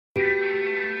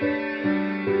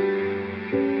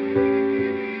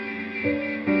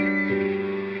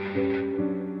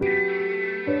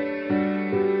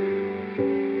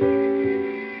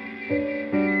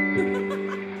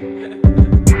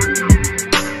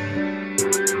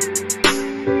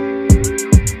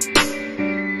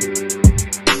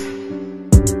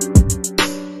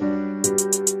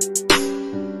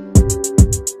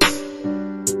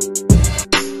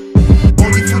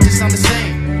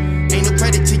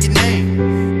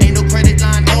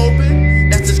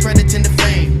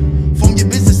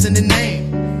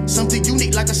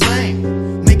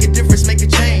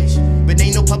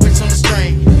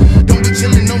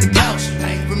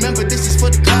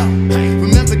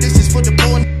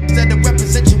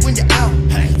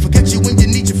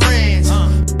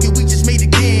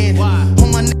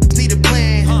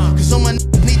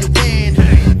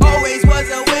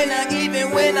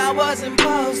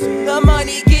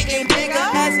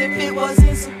if it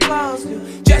wasn't supposed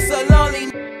to. Just a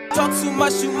lonely talk too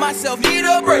much to myself, need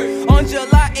a break. On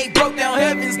July 8th, broke down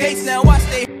heaven's gates, now I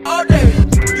stay all day.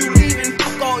 You leaving,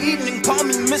 fuck all evening, call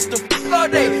me Mr. Fuck all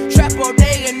day. Trap all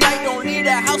day and night, don't leave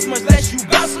that house much less you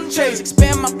got some chase.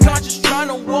 Expand my conscience,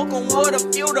 tryna walk on water,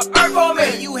 feel the earth on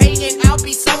me. You hating, I'll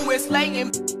be somewhere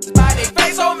slaying by they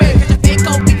face on me. Cause the fake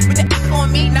on me, with the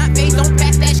on me, not face, don't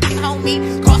pass that shit,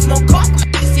 homie. Cost more cost, my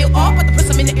shit seal off, but to put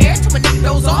some in the air till my nigga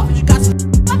goes off. You got some,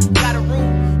 got a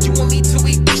room, you want me to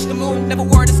reach the moon, never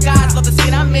wore disguise, love the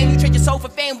skin I'm in. You trade your soul for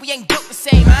fame, we ain't built the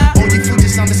same, huh? All you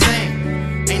futures sound the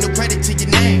same, ain't no credit to your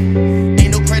name,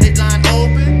 ain't no credit line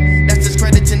open, that's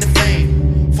discrediting the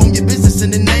fame. From your business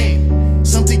in the name,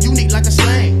 something unique like a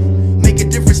slang, make a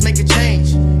difference, make a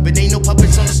change, but ain't no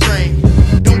puppets on the string.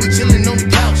 Don't be chillin' on the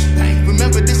couch,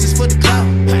 remember this is for the clout,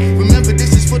 remember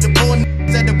this is for the poor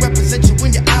niggas that'll represent you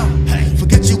when you're out,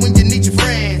 forget you when you need your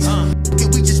friends,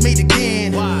 we just made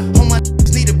again, all my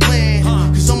niggas need a plan,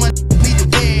 cause all my niggas need to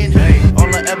win. All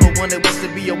I ever wanted was to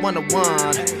be a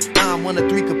one-on-one. I'm 1 of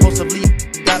 3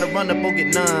 compulsively, gotta run up or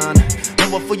get none.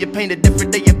 Know for your pain, a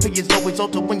different day, opinions always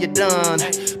alter when you're done.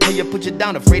 Player put you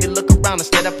down, afraid to look around,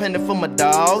 instead I penned it for my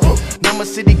dog. Now my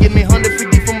city give me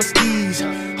 150 for my skis,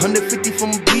 150 for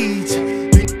my beats.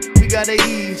 We gotta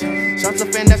ease, shots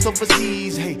of fan that's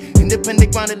overseas. Hey,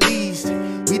 independent grind at least,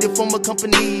 we the former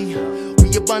company.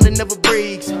 We a bond that never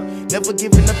breaks, never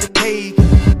giving up the cake.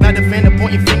 Not a fan of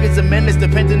pointing fingers and menace,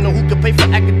 depending on who can pay for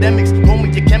academics. Home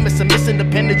with your chemist, I'm missing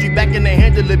independence. You back in the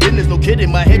handle of business, no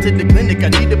kidding. My head to the clinic, I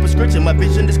need a prescription. My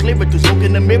vision is clearer through smoke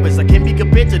in the mirrors. I can't be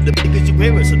compared to the niggas you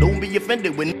hear it, so don't be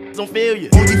offended when niggas don't feel you.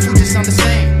 All you futures sound the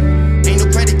same, ain't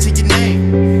no credit to your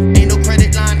name, ain't no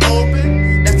credit line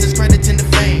open, that's discrediting the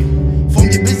fame. From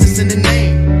your business in the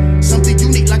name, something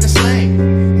unique like a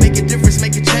slang, make a difference,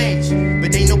 make a change,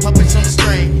 but ain't no puppets on the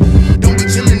string. Don't be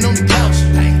chillin' on the couch,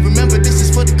 remember this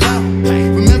is for the clout,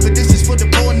 remember this is for the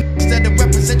poor niggas that'll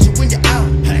represent you when you're out,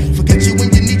 forget you when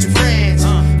you need your friends,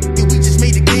 we just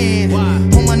made again,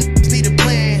 all my niggas need a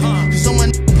plan, cause all my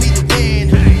niggas need to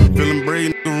win. Feeling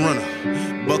brave, nigga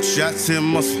runner, buck shots, hit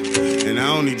muscle, and I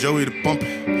don't need Joey to pump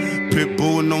it. Pit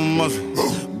bull with no muzzle,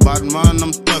 bottom line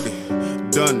I'm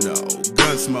thuggin', done now,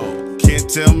 gun smoke, can't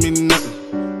tell me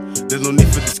nothing, there's no need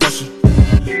for discussion.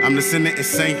 I'm the sinner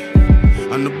insane,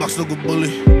 I'm the box local bully,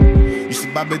 used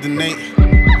to buy better than Nate,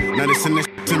 now they send that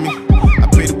shit to me. I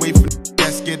paid away for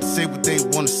that, scared to say what they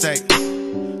wanna say.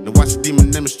 Now watch the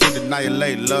demon demonstrate,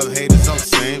 annihilate, love, hate is all the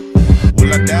same.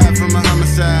 Will I die from a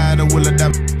homicide or will I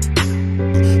die?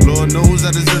 Lord knows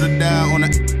I deserve to die on the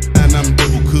and I'm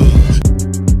double cool.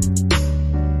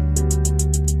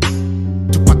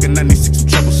 Tupac in 96 some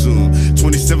trouble soon,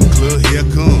 27 club, here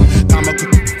I come.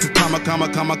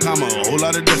 Comma, a whole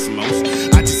lot of decimals.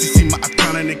 I just see my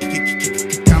account and they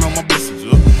count on my blessings.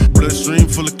 Bloodstream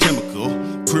full of chemical,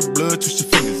 crip blood, twist your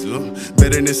fingers.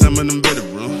 Better than some of them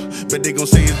veterans, bet they gon'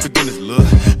 say it's beginners. Look,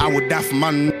 I would die for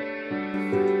my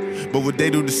but would they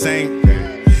do the same?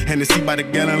 Hennessy by the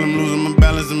gallon, I'm losing my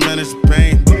balance and manage the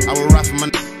pain. I would ride for my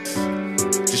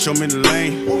just show me the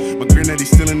lane. My granddaddy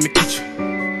still in the kitchen,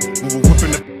 we were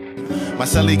whipping the my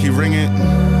celly keep ringing.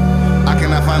 I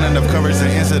cannot find enough coverage to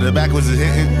answer, the backwards is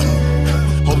hitting.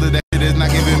 Hope that shit is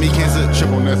not giving me cancer.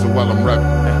 Trip on that, so while I'm rapping,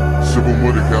 sip on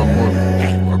money, count money.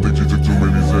 I think she took too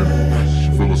many Xannies. She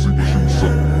fell asleep when she was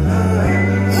sucking.